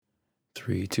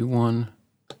3, 2, 1,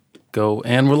 go.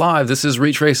 And we're live. This is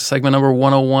Retrace, segment number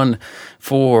 101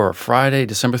 for Friday,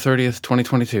 December 30th,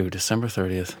 2022. December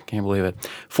 30th. Can't believe it.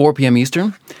 4 p.m.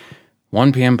 Eastern,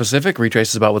 1 p.m. Pacific. Retrace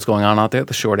is about what's going on out there.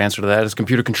 The short answer to that is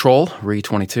computer control,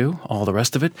 Re22. All the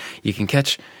rest of it you can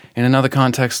catch in another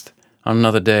context on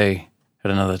another day at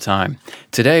another time.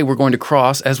 Today we're going to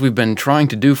cross, as we've been trying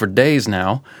to do for days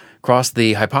now, cross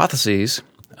the hypotheses,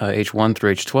 H1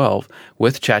 through H12,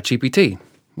 with ChatGPT.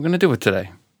 We're going to do it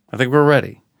today. I think we're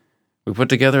ready. We put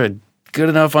together a good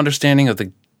enough understanding of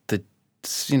the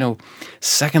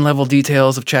second level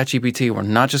details of ChatGPT. We're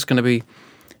not just going to be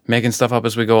making stuff up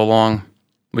as we go along,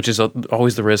 which is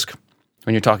always the risk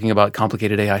when you're talking about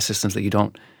complicated AI systems that you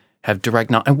don't have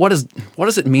direct knowledge. And what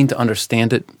does it mean to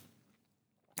understand it?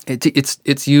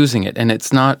 It's using it, and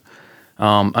it's not.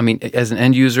 As an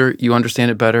end user, you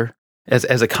understand it better.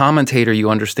 As a commentator, you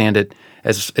understand it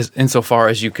as insofar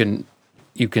as you can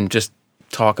just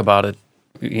talk about it,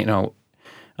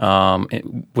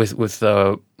 with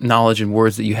knowledge and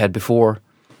words that you had before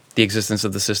the existence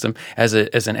of the system. As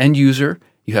an end user,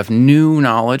 you have new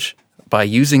knowledge by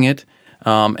using it,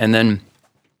 and then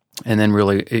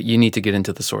really you need to get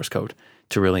into the source code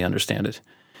to really understand it.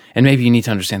 And maybe you need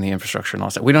to understand the infrastructure and all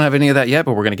that. We don't have any of that yet,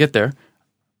 but we're going to get there.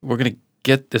 We're going to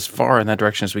get as far in that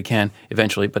direction as we can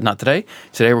eventually, but not today.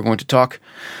 Today we're going to talk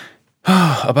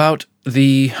about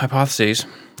the hypotheses.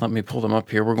 Let me pull them up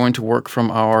here. We're going to work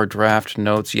from our draft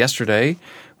notes. Yesterday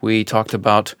we talked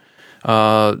about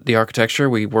the architecture.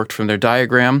 We worked from their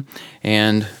diagram,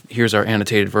 and here's our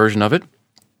annotated version of it.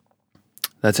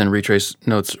 That's in Retrace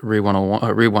Notes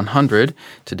Re100.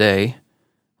 Today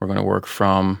we're going to work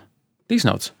from these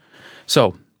notes.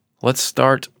 So let's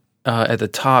start at the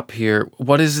top here.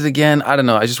 What is it again? I don't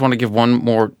know. I just want to give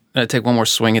take one more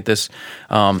swing at this.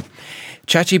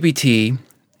 ChatGPT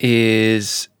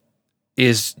is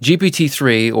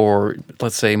GPT-3, or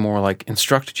let's say more like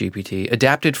Instruct GPT,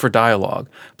 adapted for dialogue,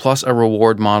 plus a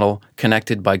reward model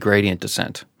connected by gradient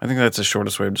descent. I think that's the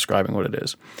shortest way of describing what it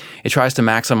is. It tries to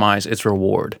maximize its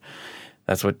reward.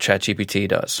 That's what ChatGPT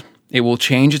does. It will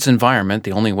change its environment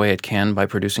the only way it can by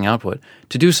producing output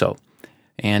to do so.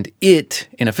 And it,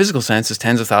 in a physical sense, is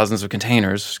tens of thousands of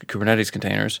containers, Kubernetes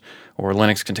containers, or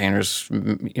Linux containers,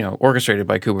 orchestrated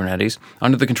by Kubernetes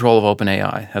under the control of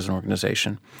OpenAI as an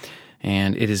organization.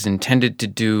 And it is intended to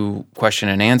do question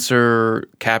and answer,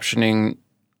 captioning,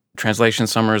 translation,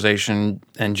 summarization,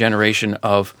 and generation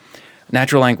of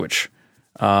natural language.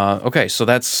 Okay, so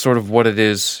that's sort of what it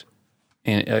is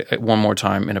one more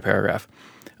time in a paragraph.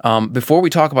 Before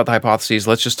we talk about the hypotheses,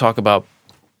 let's just talk about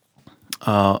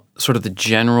sort of the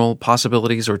general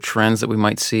possibilities or trends that we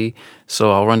might see.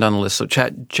 So I'll run down the list. So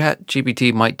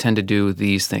ChatGPT might tend to do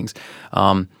these things.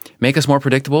 Make us more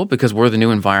predictable because we're the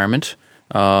new environment.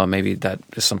 Maybe that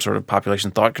is some sort of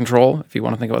population thought control, if you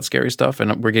want to think about scary stuff.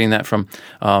 And we're getting that from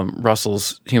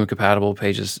Russell's Human Compatible,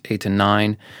 pages 8 to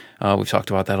 9. We've talked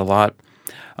about that a lot.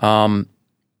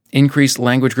 Increased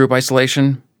language group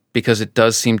isolation, because it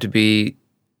does seem to be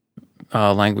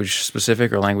language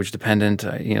specific or language dependent.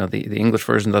 The English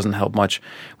version doesn't help much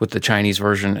with the Chinese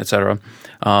version, etc.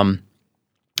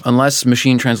 Unless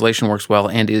machine translation works well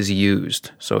and is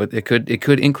used. So it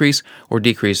could increase or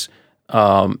decrease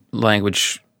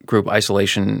language group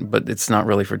isolation, but it's not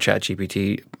really for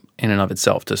ChatGPT in and of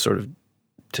itself to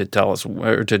tell us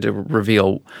or to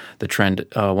reveal the trend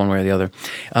one way or the other.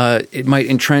 It might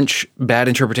entrench bad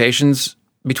interpretations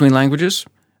between languages.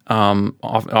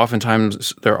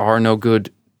 Oftentimes there are no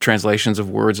good translations of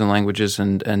words and languages,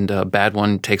 and a bad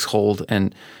one takes hold,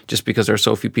 and just because there are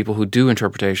so few people who do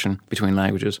interpretation between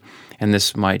languages, and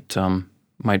this might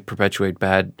perpetuate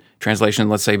bad translation,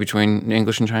 let's say, between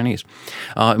English and Chinese.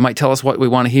 It might tell us what we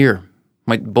want to hear,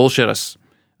 might bullshit us.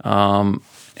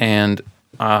 And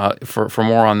for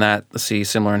more on that, see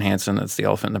Simler and Hansen, that's The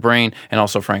Elephant in the Brain, and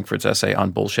also Frankfurt's essay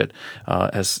on bullshit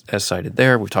as cited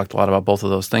there. We've talked a lot about both of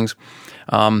those things.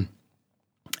 And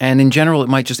in general, it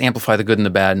might just amplify the good and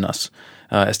the bad in us,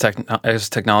 as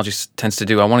technology tends to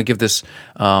do. I want to give this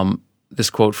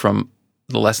quote from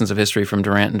The Lessons of History from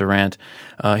Durant and Durant.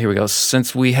 Here we go.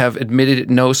 Since we have admitted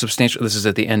no substantial, this is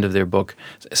at the end of their book,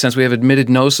 since we have admitted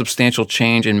no substantial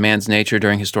change in man's nature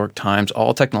during historic times,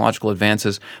 all technological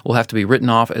advances will have to be written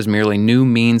off as merely new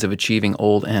means of achieving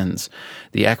old ends.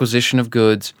 The acquisition of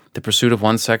goods, the pursuit of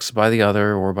one sex by the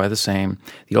other or by the same,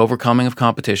 the overcoming of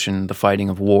competition, the fighting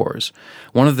of wars.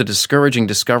 One of the discouraging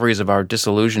discoveries of our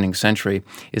disillusioning century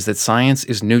is that science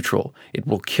is neutral. It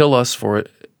will kill us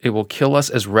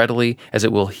as readily as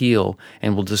it will heal,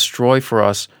 and will destroy for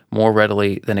us more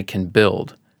readily than it can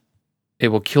build. it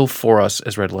will kill for us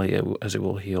as readily as it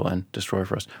will heal and destroy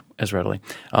for us as readily,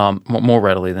 more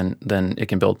readily than it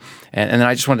can build. And then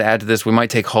I just wanted to add to this, we might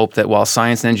take hope that while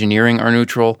science and engineering are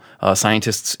neutral,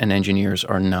 scientists and engineers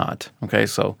are not. Okay,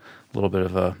 so a little bit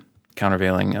of a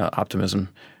countervailing optimism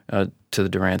to the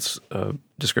Durant's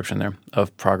description there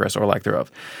of progress or lack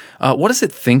thereof. What is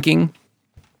it thinking?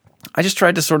 I just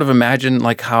tried to sort of imagine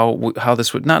like how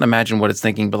this would, not imagine what it's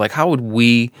thinking, but like how would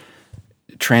we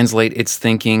translate its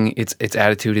thinking, its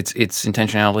attitude, its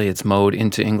intentionality, its mode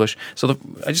into English. So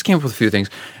I just came up with a few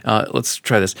things. Let's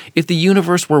try this. If the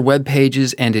universe were web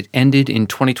pages and it ended in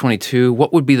 2022,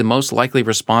 what would be the most likely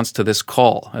response to this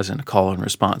call? As in a call and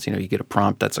response. You get a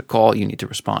prompt, that's a call, you need to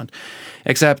respond.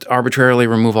 Except arbitrarily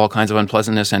remove all kinds of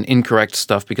unpleasantness and incorrect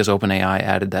stuff because OpenAI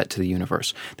added that to the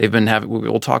universe.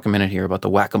 We'll talk a minute here about the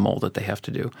whack-a-mole that they have to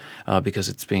do because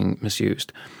it's being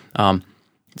misused.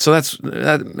 So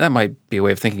that might be a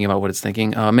way of thinking about what it's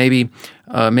thinking. Maybe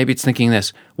it's thinking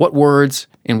this: what words,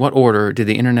 in what order, did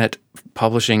the internet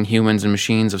publishing humans and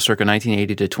machines of circa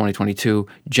 1980 to 2022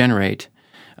 generate,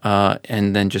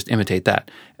 and then just imitate that?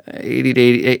 80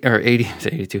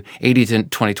 to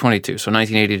 2022. So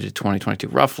 1980 to 2022,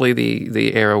 roughly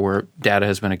the era where data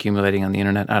has been accumulating on the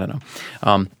internet. I don't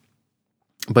know,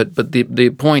 but the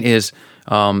point is.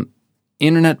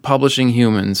 Internet publishing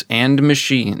humans and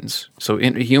machines. So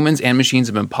humans and machines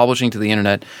have been publishing to the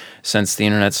internet since the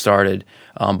internet started,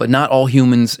 but not all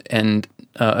humans and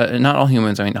not all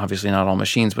humans. I mean, obviously not all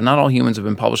machines, but not all humans have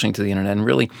been publishing to the internet. And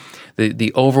really,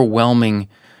 the overwhelming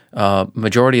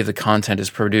majority of the content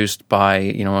is produced by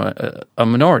a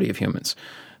minority of humans.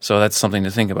 So that's something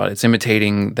to think about. It's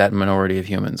imitating that minority of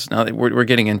humans. Now we're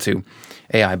getting into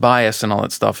AI bias and all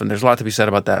that stuff, and there's a lot to be said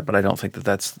about that, but I don't think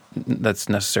that's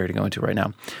necessary to go into right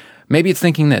now. Maybe it's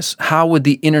thinking this: how would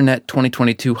the Internet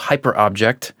 2022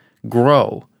 hyperobject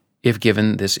grow if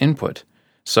given this input?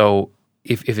 So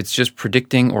if it's just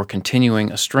predicting or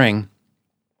continuing a string,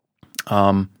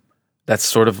 that's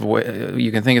sort of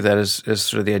you can think of that as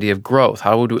sort of the idea of growth.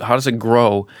 How does it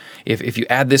grow if you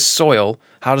add this soil?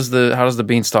 How does the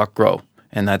beanstalk grow?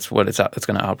 And that's what it's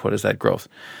going to output is that growth.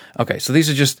 Okay, so these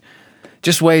are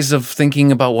just ways of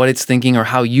thinking about what it's thinking or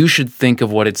how you should think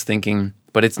of what it's thinking.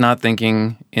 But it's not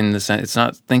thinking in the sense, it's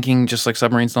not thinking just like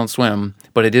submarines don't swim.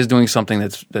 But it is doing something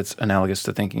that's analogous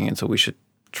to thinking, and so we should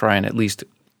try and at least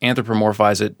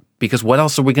anthropomorphize it. Because what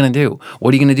else are we going to do?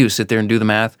 What are you going to do? Sit there and do the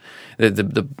math,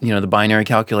 the binary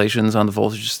calculations on the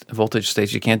voltage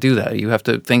states? You can't do that. You have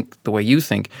to think the way you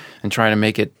think and try to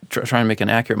make an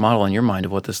accurate model in your mind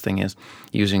of what this thing is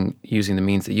using the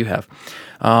means that you have.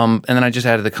 And then I just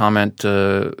added the comment: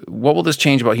 what will this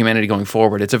change about humanity going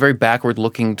forward? It's a very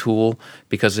backward-looking tool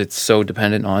because it's so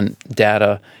dependent on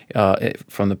data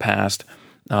from the past.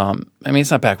 I mean,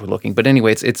 it's not backward-looking, but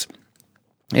anyway,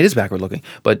 it is backward-looking,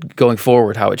 but going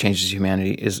forward, how it changes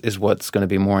humanity is what's going to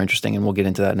be more interesting, and we'll get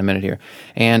into that in a minute here.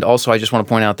 And also, I just want to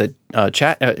point out that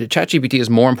ChatGPT is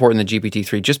more important than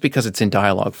GPT-3 just because it's in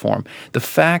dialogue form. The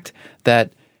fact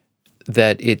that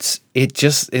it's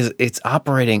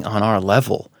operating on our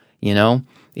level,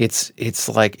 it's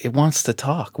like it wants to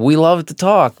talk. We love to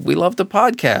talk. We love to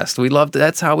podcast.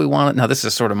 That's how we want it. Now, this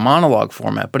is sort of monologue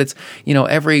format, but it's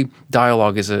every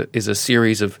dialogue is a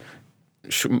series of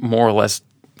more or less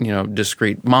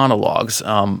discrete monologues.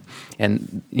 And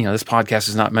this podcast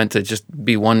is not meant to just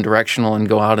be one directional and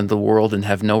go out into the world and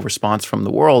have no response from the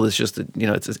world. It's just, it's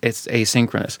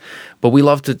asynchronous. But we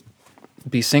love to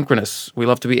be synchronous. We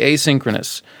love to be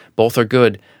asynchronous. Both are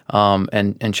good.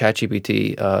 And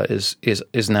ChatGPT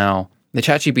is now, the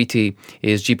ChatGPT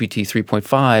is GPT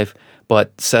 3.5,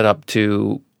 but set up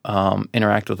to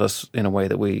interact with us in a way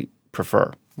that we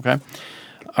prefer. Okay.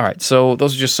 All right, so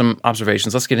those are just some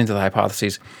observations. Let's get into the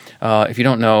hypotheses. If you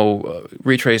don't know,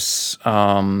 Retrace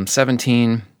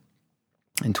 17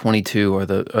 and 22 are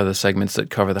the segments that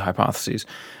cover the hypotheses.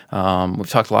 We've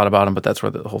talked a lot about them, but that's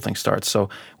where the whole thing starts. So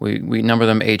we number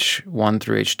them H1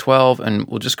 through H12, and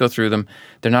we'll just go through them.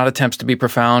 They're not attempts to be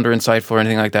profound or insightful or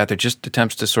anything like that. They're just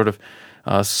attempts to sort of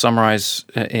summarize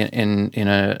in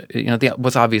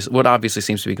what obviously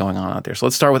seems to be going on out there. So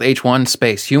let's start with H1,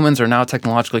 space. Humans are now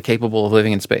technologically capable of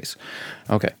living in space.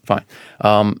 Okay, fine.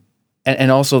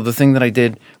 And also the thing that I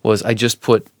did was I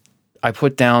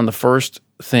put down the first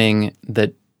thing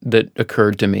that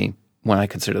occurred to me when I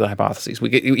consider the hypotheses.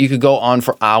 You could go on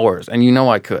for hours, and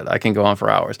I can go on for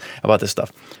hours about this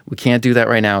stuff. We can't do that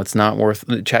right now. It's not worth,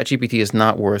 ChatGPT is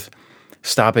not worth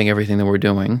stopping everything that we're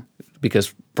doing,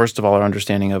 because first of all, our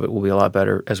understanding of it will be a lot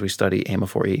better as we study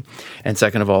AMA4E. And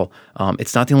second of all,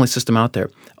 it's not the only system out there.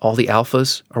 All the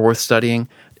alphas are worth studying.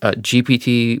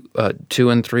 GPT 2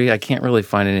 and 3, I can't really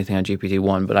find anything on GPT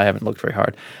 1, but I haven't looked very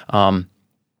hard.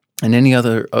 And any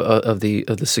other of the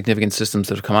significant systems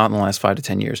that have come out in the last 5 to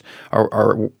 10 years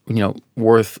are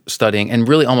worth studying and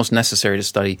really almost necessary to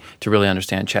study to really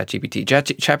understand ChatGPT.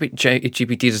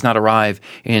 ChatGPT does not arrive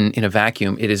in a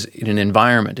vacuum. It is in an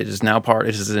environment. It is now part.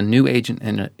 It is a new agent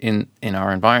in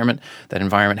our environment. That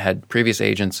environment had previous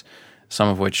agents, some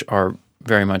of which are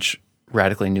very much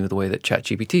radically new the way that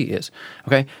ChatGPT is.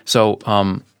 Okay, so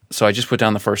I just put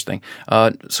down the first thing.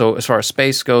 So as far as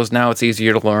space goes, now it's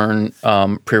easier to learn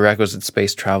prerequisite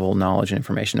space travel knowledge and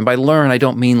information. And by learn, I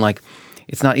don't mean like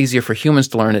it's not easier for humans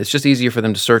to learn it. It's just easier for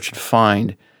them to search and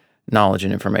find knowledge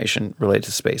and information related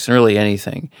to space and really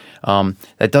anything.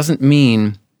 That doesn't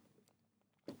mean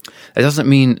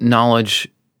knowledge.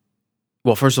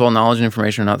 Well, first of all, knowledge and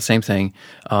information are not the same thing.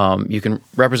 You can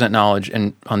represent knowledge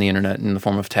on the internet in the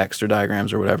form of text or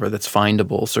diagrams or whatever that's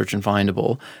findable, search and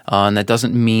findable. And that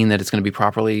doesn't mean that it's going to be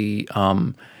properly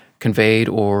conveyed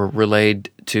or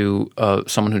relayed to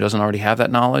someone who doesn't already have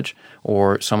that knowledge,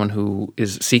 or someone who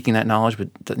is seeking that knowledge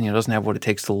but doesn't have what it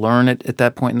takes to learn it at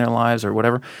that point in their lives, or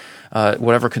whatever.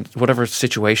 Whatever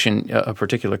situation a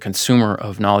particular consumer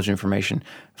of knowledge and information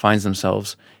finds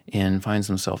themselves in.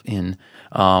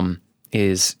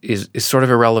 Is sort of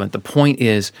irrelevant. The point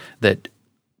is that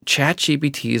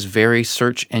ChatGPT is very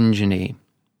search engine-y.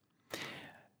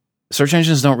 Search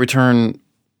engines don't return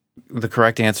the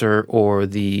correct answer or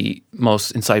the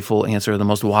most insightful answer, or the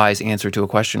most wise answer to a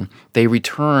question. They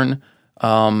return,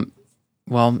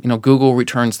 Google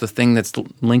returns the thing that's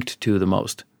linked to the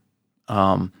most.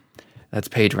 That's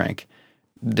PageRank.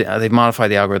 They've modified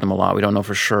the algorithm a lot. We don't know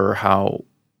for sure how,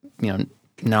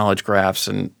 knowledge graphs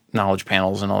and knowledge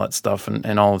panels and all that stuff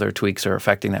and all of their tweaks are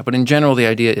affecting that. But in general, the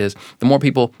idea is the more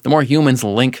humans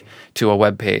link to a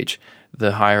web page,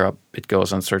 the higher up it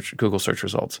goes on Google search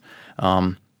results.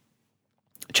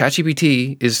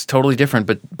 ChatGPT is totally different,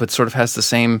 but sort of plays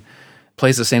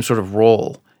the same sort of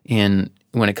role when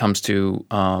it comes to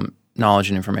knowledge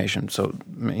and information. So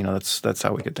that's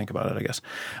how we could think about it, I guess.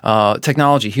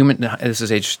 Technology, this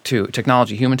is H2.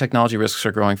 Human technology risks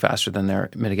are growing faster than their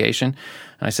mitigation.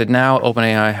 And I said now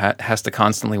OpenAI has to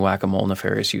constantly whack-a-mole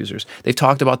nefarious users. They've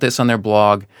talked about this on their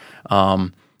blog,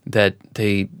 that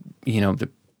they, the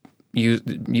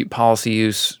policy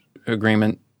use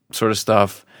agreement sort of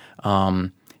stuff,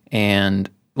 and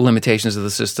limitations of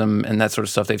the system and that sort of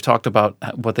stuff. They've talked about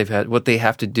what they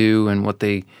have to do and what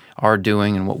they are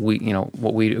doing and what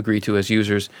we agree to as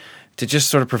users to just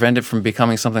sort of prevent it from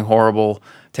becoming something horrible,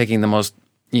 taking the most,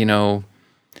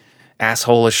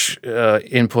 asshole-ish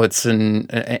inputs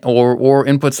or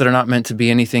inputs that are not meant to be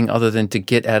anything other than to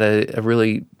get at a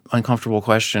really uncomfortable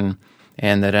question,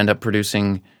 and that end up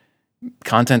producing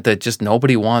content that just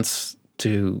nobody wants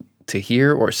to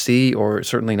hear or see, or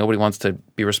certainly nobody wants to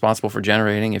be responsible for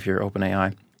generating if you're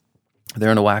OpenAI.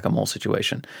 They're in a whack-a-mole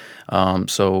situation.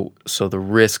 So the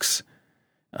risks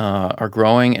are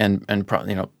growing, and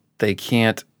they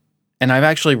can't. And I've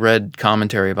actually read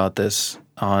commentary about this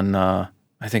on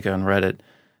I think on Reddit,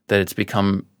 that it's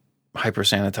become hyper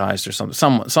sanitized or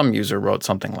something. Some user wrote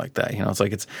something like that.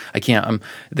 I can't.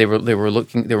 They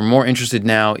were more interested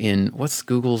now in what's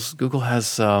Google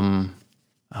has.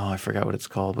 I forgot what it's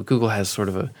called, but Google has sort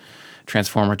of a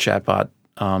transformer chatbot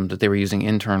that they were using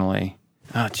internally.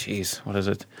 What is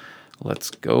it?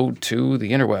 Let's go to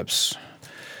the interwebs.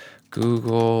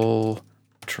 Google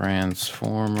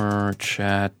transformer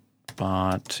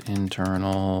chatbot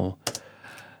internal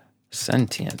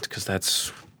sentient, because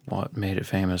that's what made it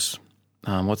famous.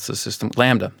 What's the system?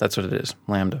 Lambda. That's what it is.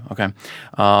 Lambda. Okay.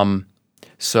 One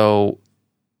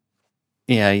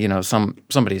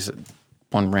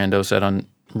rando said on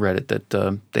Reddit that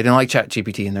they didn't like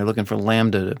ChatGPT and they're looking for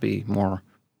Lambda to be more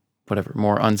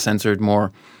uncensored,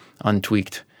 more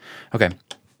untweaked. Okay.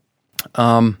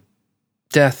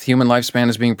 Death. Human lifespan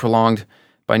is being prolonged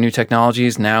by new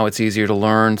technologies. Now it's easier to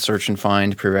learn, search, and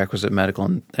find prerequisite medical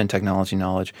and technology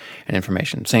knowledge and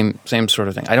information. Same sort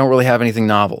of thing. I don't really have anything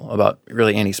novel about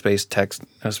really any space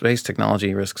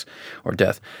technology risks or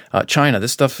death. China,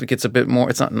 this stuff gets a bit more.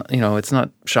 It's not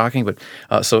shocking, but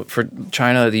so for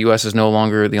China, the U.S. is no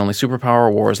longer the only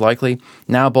superpower. War is likely.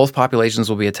 Now both populations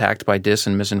will be attacked by dis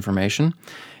and misinformation,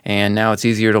 and now it's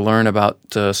easier to learn about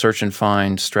search and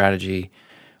find strategy,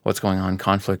 what's going on,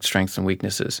 conflict, strengths and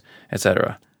weaknesses,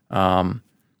 etc. There's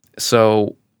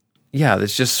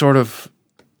just sort of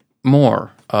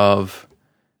more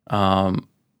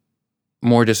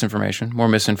disinformation, more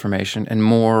misinformation, and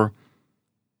more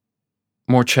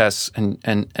more chess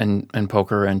and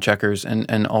poker and checkers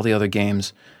and all the other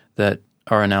games that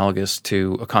are analogous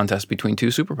to a contest between two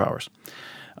superpowers.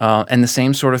 And the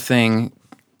same sort of thing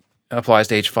applies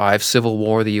to H5, civil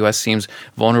war. The U.S. seems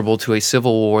vulnerable to a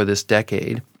civil war this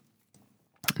decade.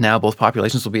 Now both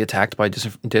populations will be attacked by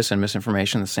dis and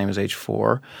misinformation, the same as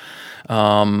H4.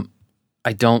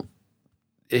 I don't,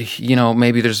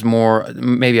 maybe there's more.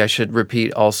 Maybe I should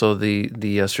repeat also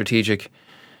the strategic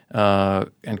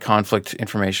and conflict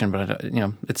information, but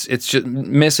it's just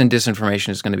mis and disinformation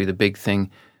is going to be the big thing.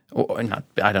 Or not,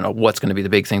 I don't know what's going to be the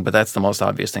big thing, but that's the most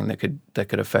obvious thing that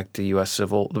could affect the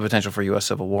potential for U.S.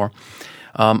 civil war.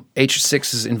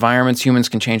 H6 is environments. Humans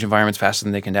can change environments faster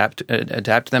than they can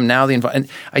adapt to them. Now and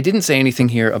I didn't say anything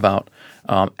here about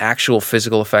actual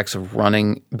physical effects of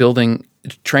building,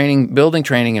 training,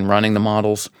 and running the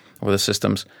models or the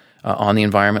systems on the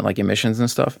environment, like emissions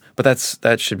and stuff. But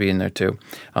that should be in there too.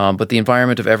 But the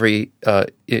environment of every,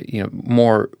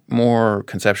 more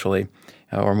conceptually.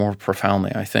 Or more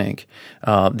profoundly, I think,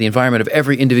 the environment of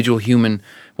every individual human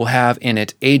will have in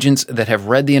it agents that have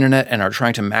read the internet and are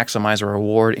trying to maximize a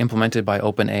reward implemented by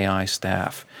OpenAI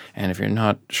staff. And if you're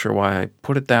not sure why I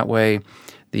put it that way,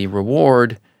 the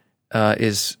reward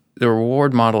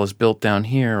model is built down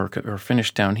here or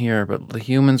finished down here, but the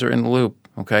humans are in the loop.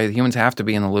 Okay, the humans have to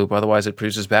be in the loop, otherwise it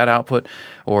produces bad output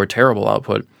or terrible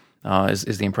output.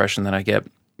 Is the impression that I get,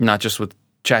 not just with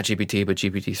ChatGPT, but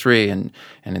GPT-3 and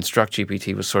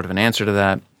InstructGPT was sort of an answer to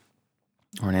that,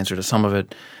 or an answer to some of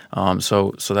it.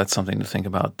 So that's something to think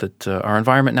about. That our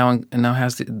environment now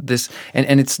has this,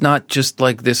 and it's not just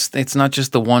like this. It's not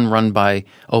just the one run by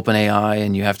OpenAI,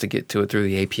 and you have to get to it through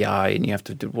the API, and you have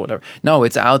to do whatever. No,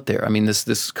 it's out there. I mean,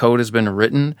 this code has been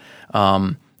written.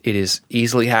 It is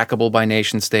easily hackable by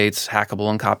nation states,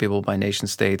 hackable and copyable by nation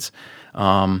states.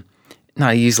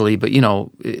 Not easily, but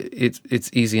it's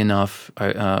easy enough,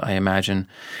 I imagine.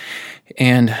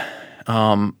 And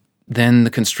then the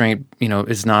constraint,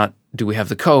 is not do we have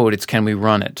the code? It's can we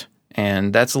run it?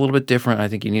 And that's a little bit different. I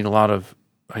think you need a lot of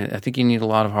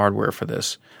hardware for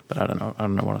this. But I don't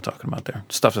know what I'm talking about there.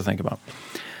 Stuff to think about.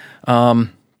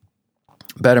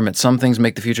 Betterment. Some things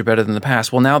make the future better than the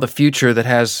past. Well, now the future that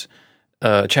has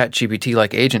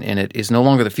ChatGPT-like agent in it is no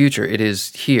longer the future. It is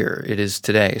here. It is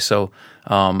today. So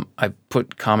I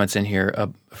put comments in here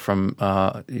from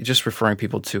just referring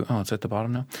people to, it's at the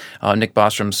bottom now, Nick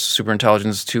Bostrom's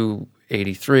Superintelligence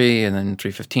 283 and then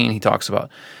 315. He talks about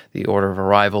the order of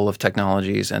arrival of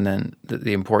technologies and then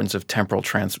the importance of temporal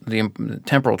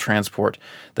transport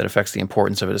that affects the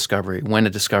importance of a discovery. When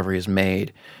a discovery is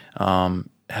made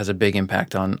has a big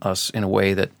impact on us in a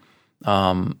way that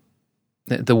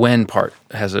the when part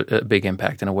has a big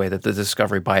impact in a way that the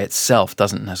discovery by itself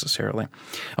doesn't necessarily.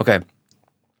 Okay.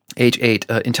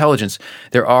 H8, intelligence.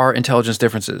 There are intelligence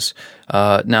differences.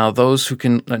 Now those who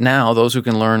can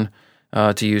learn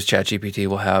to use ChatGPT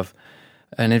will have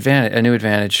a new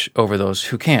advantage over those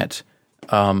who can't.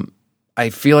 I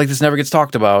feel like this never gets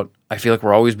talked about. I feel like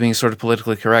we're always being sort of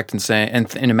politically correct and saying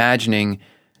and imagining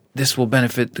this will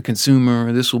benefit the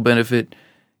consumer. This will benefit,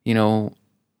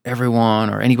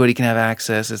 everyone or anybody can have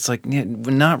access. It's like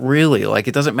not really. Like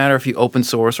it doesn't matter if you open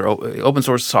source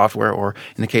software, or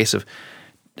in the case of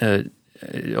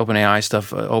OpenAI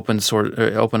stuff,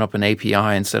 open up an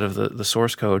API instead of the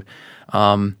source code.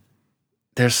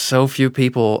 There's so few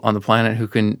people on the planet who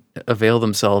can avail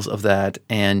themselves of that.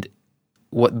 And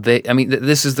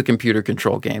this is the computer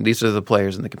control game. These are the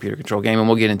players in the computer control game, and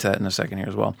we'll get into that in a second here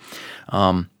as well.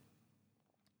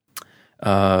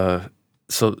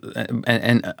 So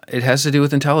and it has to do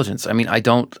with intelligence. I mean, I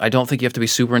don't think you have to be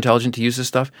super intelligent to use this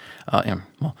stuff. I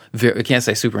can't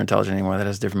say super intelligent anymore. That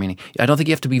has a different meaning. I don't think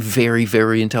you have to be very,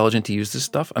 very intelligent to use this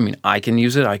stuff. I mean, I can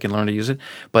use it. I can learn to use it.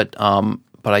 But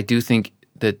I do think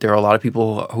that there are a lot of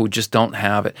people who just don't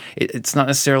have it. It's not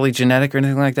necessarily genetic or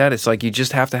anything like that. It's like you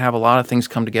just have to have a lot of things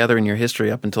come together in your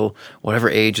history up until whatever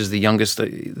age is the youngest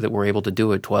that we're able to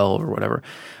do it, 12 or whatever.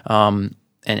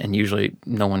 And usually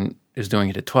no one is doing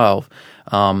it at 12.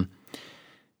 You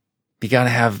got to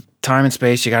have time and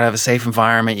space. You got to have a safe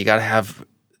environment. You got to have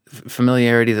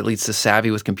familiarity that leads to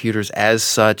savvy with computers as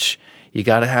such. You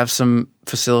got to have some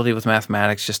facility with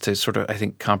mathematics just to sort of, I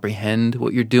think, comprehend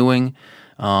what you're doing.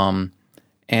 Or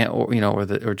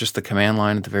just the command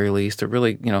line at the very least. Or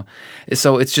really,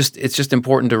 so it's just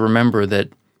important to remember that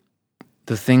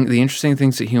the interesting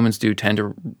things that humans do tend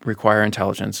to require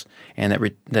intelligence, and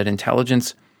that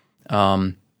intelligence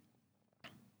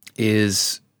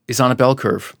is on a bell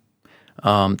curve.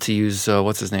 To use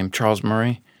what's his name, Charles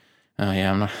Murray.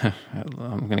 I'm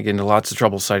going to get into lots of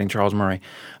trouble citing Charles Murray,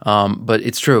 but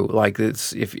it's true. Like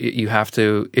if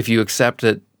you accept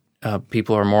that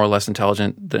people are more or less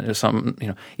intelligent than some.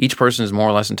 Each person is more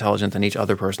or less intelligent than each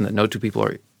other person. That no two people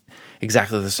are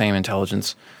exactly the same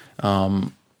intelligence,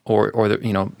 or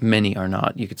many are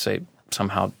not. You could say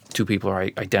somehow two people are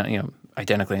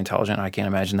identically intelligent. I can't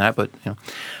imagine that, but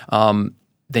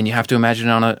then you have to imagine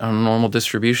on a normal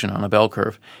distribution, on a bell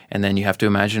curve, and then you have to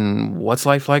imagine what's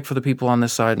life like for the people on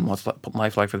this side and what's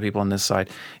life like for the people on this side,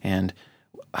 and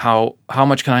how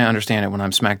much can I understand it when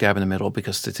I'm smack dab in the middle,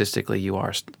 because statistically you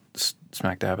are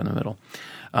smack dab in the middle.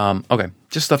 Okay,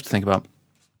 just stuff to think about.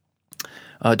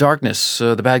 Darkness.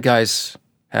 The bad guys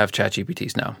have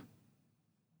ChatGPTs now.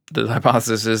 The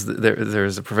hypothesis is that there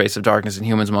is a pervasive darkness in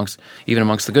humans even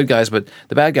amongst the good guys, but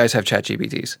the bad guys have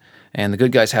ChatGPTs, and the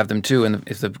good guys have them too. And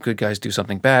if the good guys do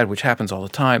something bad, which happens all the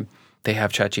time, they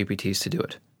have ChatGPTs to do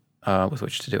it, with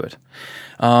which to do it.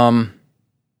 I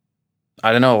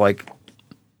don't know,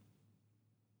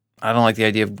 I don't like the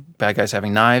idea of bad guys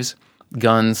having knives,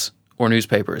 guns, or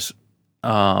newspapers,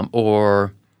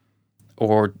 or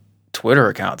Twitter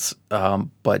accounts.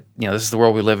 But this is the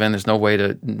world we live in. There's no way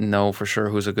to know for sure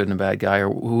who's a good and a bad guy,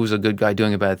 or who's a good guy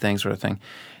doing a bad thing, sort of thing.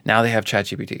 Now they have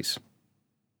ChatGPTs.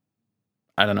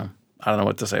 I don't know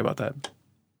what to say about that.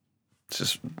 It's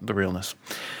just the realness.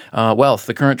 Wealth.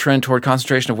 The current trend toward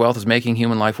concentration of wealth is making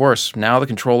human life worse. Now the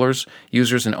controllers,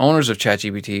 users, and owners of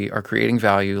ChatGPT are creating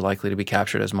value likely to be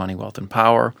captured as money, wealth, and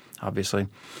power, obviously.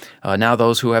 Now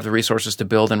those who have the resources to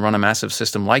build and run a massive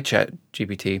system like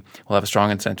ChatGPT will have a strong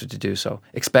incentive to do so.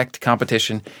 Expect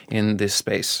competition in this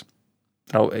space.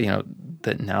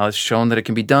 That now it's shown that it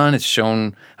can be done. It's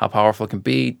shown how powerful it can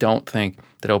be. Don't think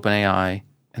that OpenAI,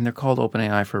 and they're called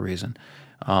OpenAI for a reason,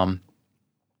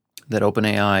 that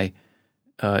OpenAI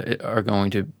are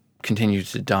going to continue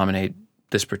to dominate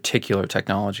this particular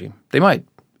technology. They might.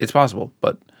 It's possible.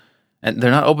 And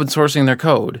they're not open sourcing their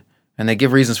code. And they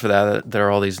give reasons for that. There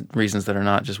are all these reasons that are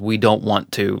not just we don't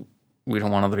want other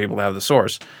people to have the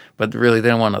source. But really, they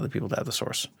don't want other people to have the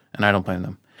source. And I don't blame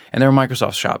them. And they're a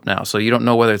Microsoft shop now. So you don't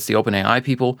know whether it's the OpenAI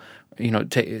people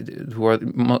who are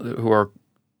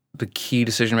the key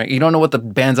decision maker. You don't know what the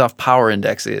bands-off power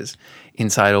index is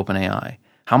inside OpenAI.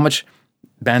 How much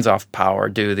bands-off power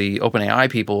do the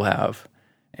OpenAI people have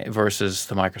versus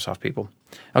the Microsoft people?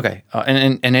 Okay,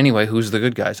 and anyway, who's the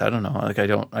good guys? I don't know.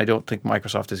 I don't think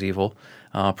Microsoft is evil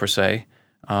per se,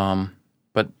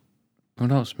 but who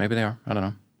knows? Maybe they are. I don't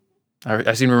know.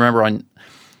 I seem to remember on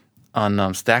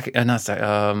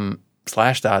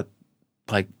Slashdot,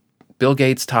 Bill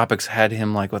Gates topics had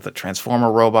him with a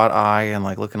transformer robot eye and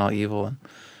looking all evil. And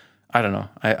I don't know.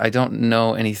 I don't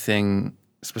know anything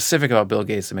specific about Bill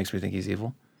Gates that makes me think he's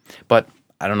evil, but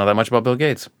I don't know that much about Bill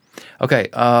Gates. Okay,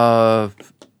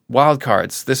 wild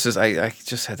cards. This is I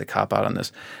just had to cop out on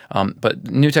this,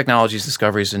 but new technologies,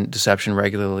 discoveries, and deception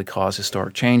regularly cause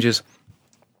historic changes.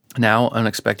 Now,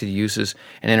 unexpected uses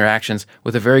and interactions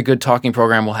with a very good talking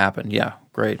program will happen. Yeah,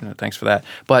 great. Thanks for that.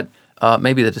 But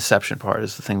maybe the deception part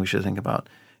is the thing we should think about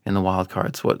in the wild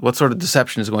cards. What sort of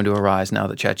deception is going to arise now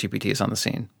that ChatGPT is on the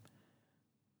scene?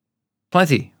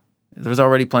 Plenty. There's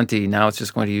already plenty. Now it's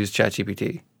just going to use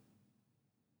ChatGPT.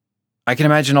 I can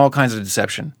imagine all kinds of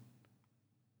deception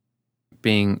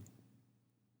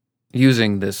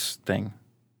using this thing.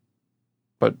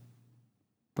 But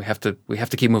we have to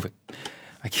keep moving.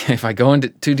 If I go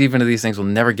too deep into these things, we'll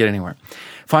never get anywhere.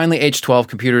 Finally, H12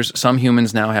 computers. Some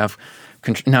humans now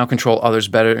control others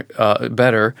better,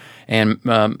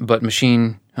 but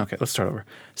machine. Okay, let's start over.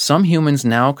 Some humans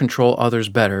now control others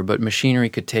better, but machinery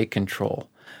could take control.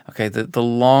 Okay, the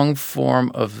long form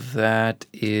of that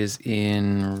is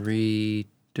in read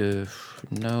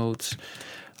notes.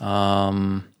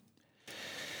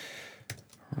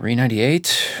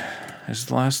 Re98 is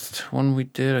the last one we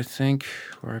did, I think,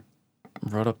 where I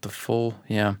wrote up the full.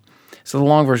 Yeah. So the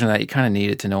long version of that, you kind of need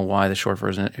it to know why the short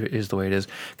version is the way it is.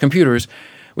 Computers,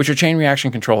 which are chain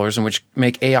reaction controllers and which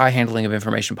make AI handling of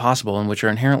information possible and which are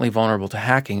inherently vulnerable to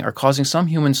hacking, are causing some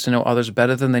humans to know others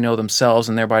better than they know themselves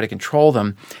and thereby to control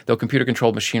them, though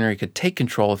computer-controlled machinery could take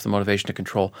control if the motivation to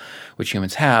control, which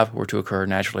humans have, were to occur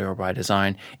naturally or by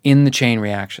design in the chain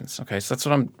reactions. Okay, so that's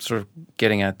what I'm sort of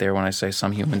getting at there when I say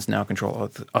some humans now control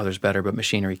others better, but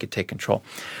machinery could take control.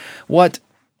 What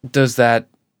does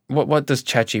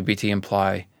ChatGPT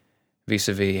imply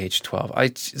vis-a-vis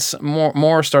H12?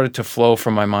 More started to flow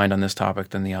from my mind on this topic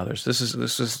than the others. This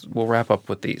is we'll wrap up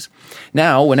with these.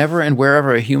 Now, whenever and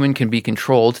wherever a human can be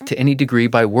controlled to any degree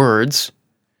by words,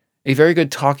 a very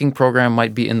good talking program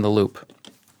might be in the loop.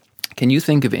 Can you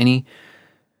think of any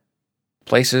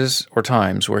places or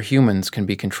times where humans can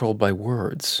be controlled by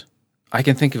words? I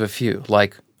can think of a few,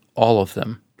 like all of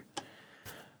them.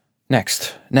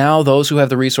 Next, now those who have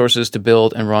the resources to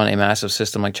build and run a massive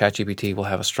system like ChatGPT will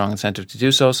have a strong incentive to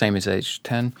do so, same as age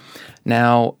 10.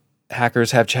 Now,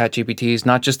 hackers have ChatGPTs,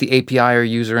 not just the API or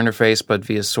user interface, but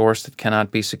via source that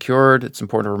cannot be secured. It's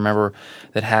important to remember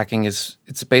that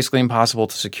it's basically impossible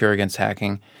to secure against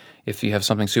hacking. If you have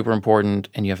something super important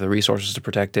and you have the resources to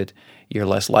protect it, you're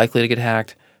less likely to get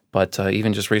hacked. But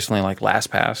even just recently, like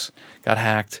LastPass got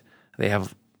hacked. They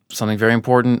have something very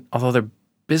important, although their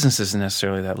business isn't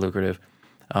necessarily that lucrative.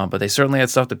 But they certainly had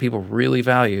stuff that people really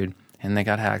valued, and they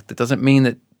got hacked. That doesn't mean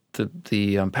that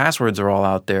the passwords are all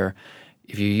out there.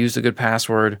 If you use a good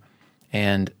password,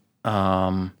 and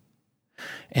the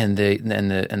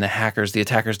hackers, the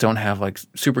attackers don't have like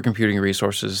supercomputing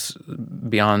resources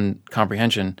beyond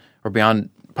comprehension or beyond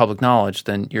public knowledge,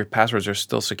 then your passwords are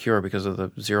still secure because of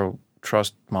the zero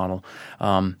trust model.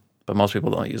 But most people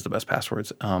don't use the best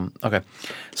passwords. Okay,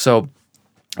 so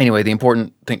anyway, the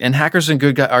important thing, and hackers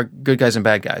and are good guys and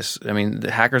bad guys. I mean,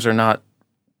 the hackers are not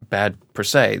bad per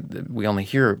se. We only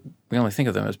think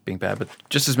of them as being bad, but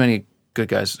just as many good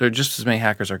guys, or just as many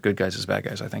hackers are good guys as bad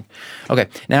guys, I think. Okay,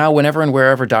 now whenever and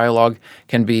wherever dialogue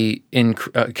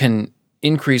can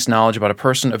increase knowledge about a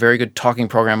person, a very good talking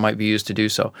program might be used to do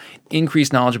so.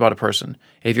 Increase knowledge about a person.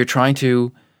 If you're trying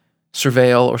to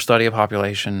surveil or study a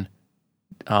population,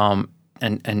 and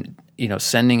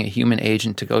sending a human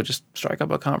agent to go just strike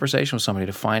up a conversation with somebody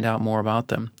to find out more about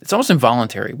them. It's almost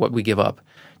involuntary what we give up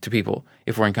to people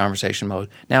if we're in conversation mode.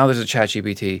 Now there's a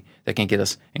ChatGPT that can get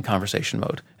us in conversation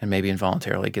mode and maybe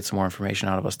involuntarily get some more information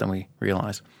out of us than we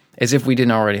realize, as if we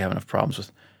didn't already have enough problems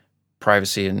with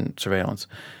privacy and surveillance.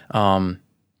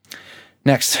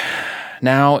 Next,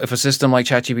 now if a system like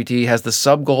ChatGPT has the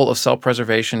sub-goal of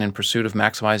self-preservation in pursuit of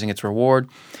maximizing its reward,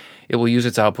 it will use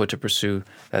its output to pursue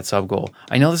that sub-goal.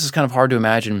 I know this is kind of hard to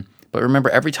imagine, but remember,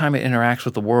 every time it interacts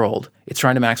with the world, it's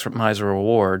trying to maximize a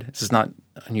reward. This is not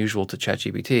unusual to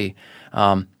ChatGPT.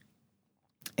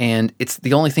 And it's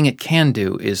the only thing it can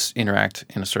do is interact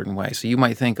in a certain way. So you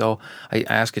might think, I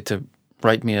ask it to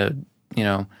write me a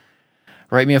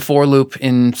for loop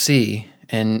in C,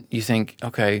 and you think,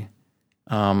 okay,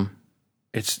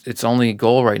 its only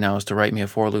goal right now is to write me a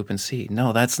for loop in C.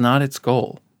 No, that's not its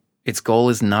goal. Its goal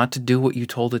is not to do what you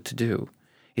told it to do.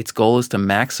 Its goal is to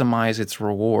maximize its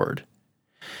reward.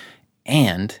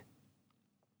 And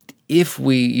if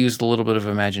we used a little bit of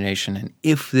imagination, and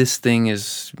if this thing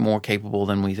is more capable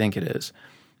than we think it is,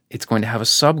 it's going to have a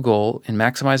sub-goal in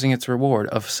maximizing its reward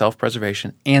of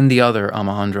self-preservation and the other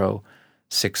Alejandro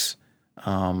 6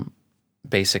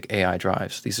 basic AI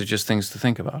drives. These are just things to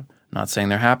think about. I'm not saying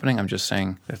they're happening. I'm just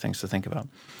saying they're things to think about.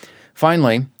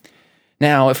 Finally,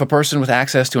 now, if a person with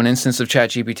access to an instance of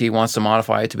ChatGPT wants to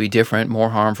modify it to be different, more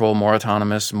harmful, more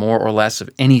autonomous, more or less of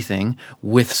anything,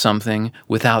 with something,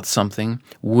 without something,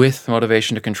 with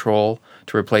motivation to control,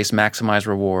 to replace maximize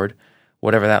reward,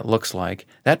 whatever that looks like,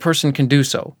 that person can do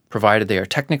so, provided they are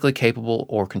technically capable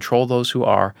or control those who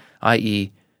are,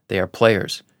 i.e., they are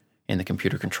players in the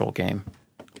computer control game.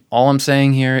 All I'm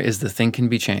saying here is the thing can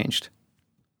be changed,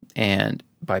 and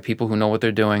by people who know what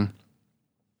they're doing.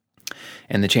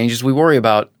 And the changes we worry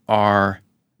about are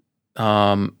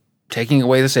taking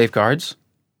away the safeguards,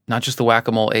 not just the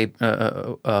whack-a-mole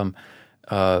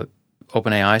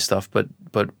OpenAI stuff, but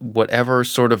whatever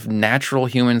sort of natural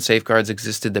human safeguards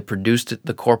existed that produced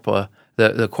the corpora,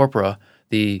 the corpora,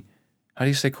 the how do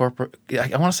you say corpora?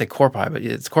 I want to say corpi, but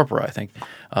it's corpora, I think.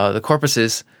 The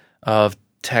corpuses of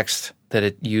text that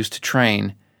it used to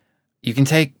train. You can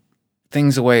take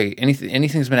things away. Anything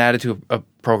that's been added to a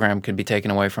program can be taken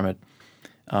away from it.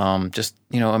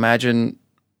 Imagine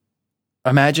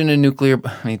a nuclear.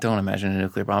 Don't imagine a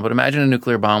nuclear bomb, but imagine a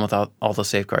nuclear bomb without all the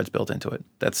safeguards built into it.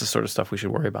 That's the sort of stuff we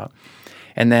should worry about.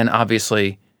 And then,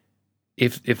 obviously,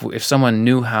 if someone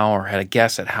knew how or had a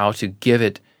guess at how to give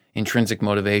it intrinsic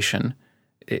motivation,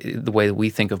 the way that we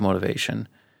think of motivation,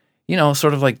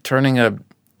 sort of like turning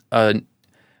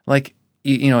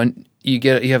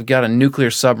you've got a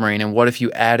nuclear submarine, and what if you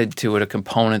added to it a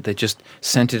component that just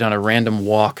sent it on a random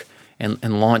walk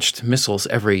and launched missiles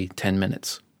every 10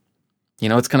 minutes?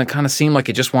 It's going to kind of seem like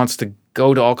it just wants to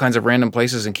go to all kinds of random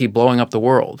places and keep blowing up the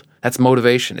world. That's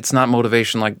motivation. It's not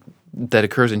motivation like that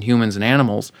occurs in humans and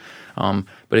animals. But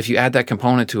if you add that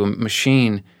component to a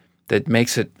machine that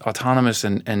makes it autonomous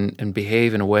and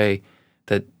behave in a way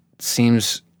that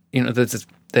seems, that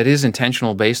is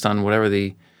intentional based on whatever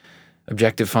the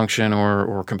objective function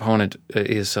or component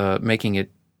is making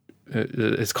it,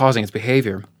 is causing its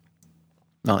behavior.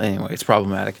 Well, anyway, it's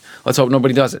problematic. Let's hope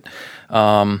nobody does it.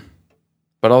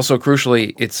 But also,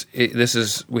 crucially,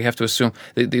 we have to assume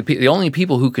the only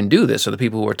people who can do this are the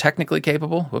people who are technically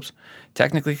capable,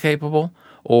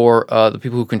 or the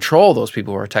people who control those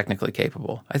people who are technically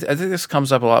capable. I think this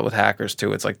comes up a lot with hackers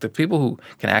too. It's like the people who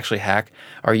can actually hack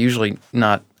are usually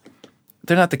not.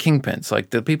 They're not the kingpins.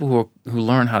 Like the people who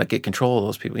learn how to get control of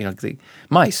those people. The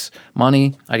mice,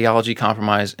 money, ideology,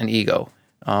 compromise, and ego.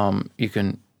 You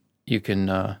can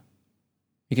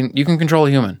control a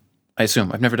human. I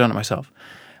assume. I've never done it myself.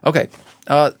 Okay,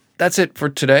 that's it for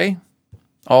today.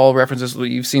 All references,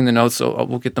 you've seen the notes, so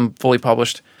we'll get them fully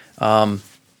published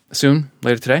soon,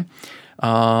 later today.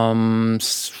 Not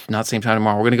same time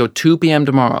tomorrow. We're going to go 2 p.m.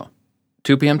 tomorrow.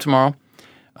 2 p.m. tomorrow,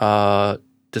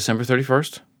 December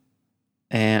 31st.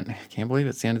 And I can't believe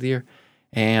it's the end of the year.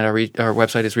 And our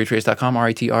website is retrace.com,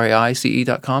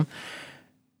 RETRAICE.com.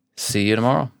 See you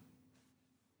tomorrow.